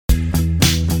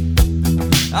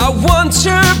I want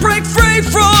to break free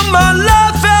from my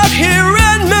life out here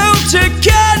and move to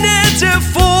Canada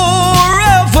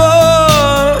forever.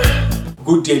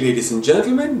 Good day, ladies and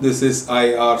gentlemen. This is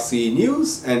IRC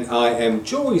News and I am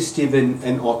Joy Stephen,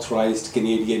 an authorized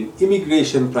Canadian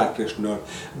immigration practitioner,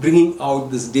 bringing out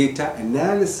this data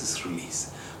analysis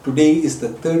release. Today is the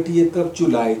 30th of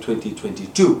July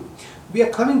 2022. We are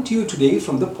coming to you today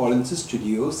from the Polinsys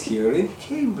Studios here in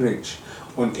Cambridge,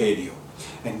 Ontario.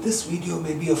 And this video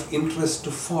may be of interest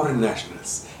to foreign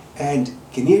nationals and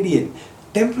Canadian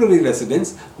temporary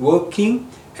residents working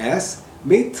as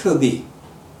maître d',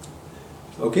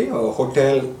 or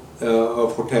hotel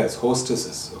of hotels,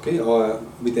 hostesses, or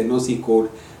with NOC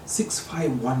code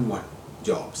 6511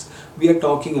 jobs. We are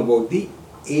talking about the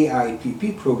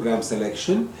AIPP program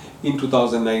selection in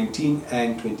 2019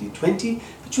 and 2020,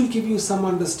 which will give you some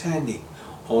understanding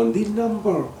on the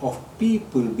number of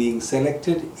people being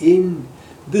selected in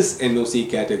this NOC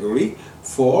category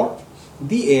for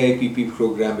the AIPP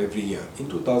program every year. In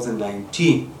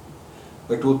 2019,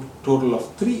 a total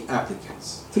of three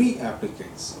applicants in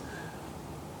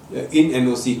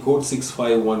NOC code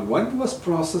 6511 was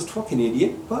processed for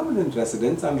Canadian permanent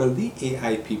residents under the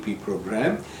AIPP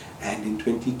program, and in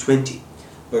 2020,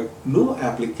 but no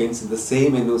applicants in the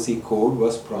same NOC code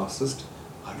was processed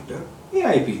under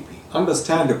AIPP.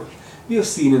 Understandable. We have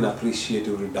seen an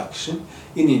appreciative reduction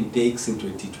in intakes in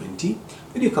 2020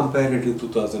 when you compare it to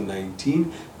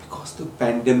 2019, because the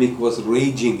pandemic was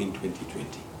raging in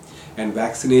 2020 and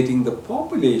vaccinating the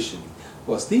population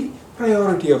was the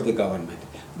priority of the government.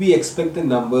 We expect the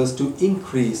numbers to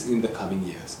increase in the coming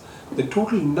years. The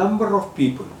total number of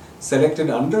people selected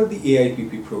under the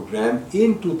AIPP program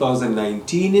in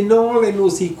 2019 in all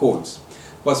NOC codes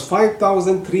was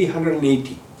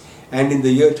 5,380. And in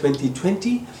the year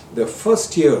 2020, the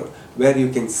first year where you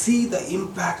can see the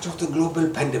impact of the global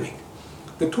pandemic,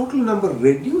 the total number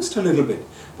reduced a little bit,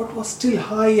 but was still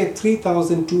high at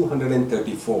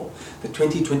 3,234. The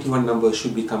 2021 numbers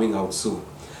should be coming out soon.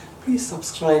 Please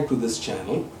subscribe to this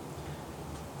channel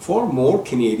for more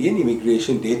Canadian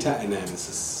immigration data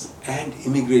analysis and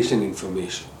immigration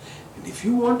information. And if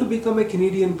you want to become a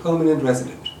Canadian permanent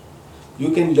resident,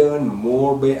 you can learn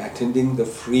more by attending the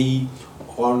free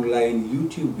online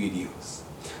YouTube videos,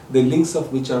 the links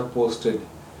of which are posted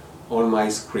on my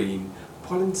screen,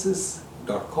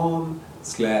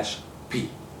 polinsys.com/p.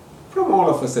 From all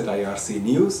of us at IRC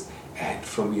News and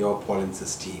from your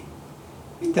Polinsys team,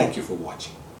 we thank you for watching.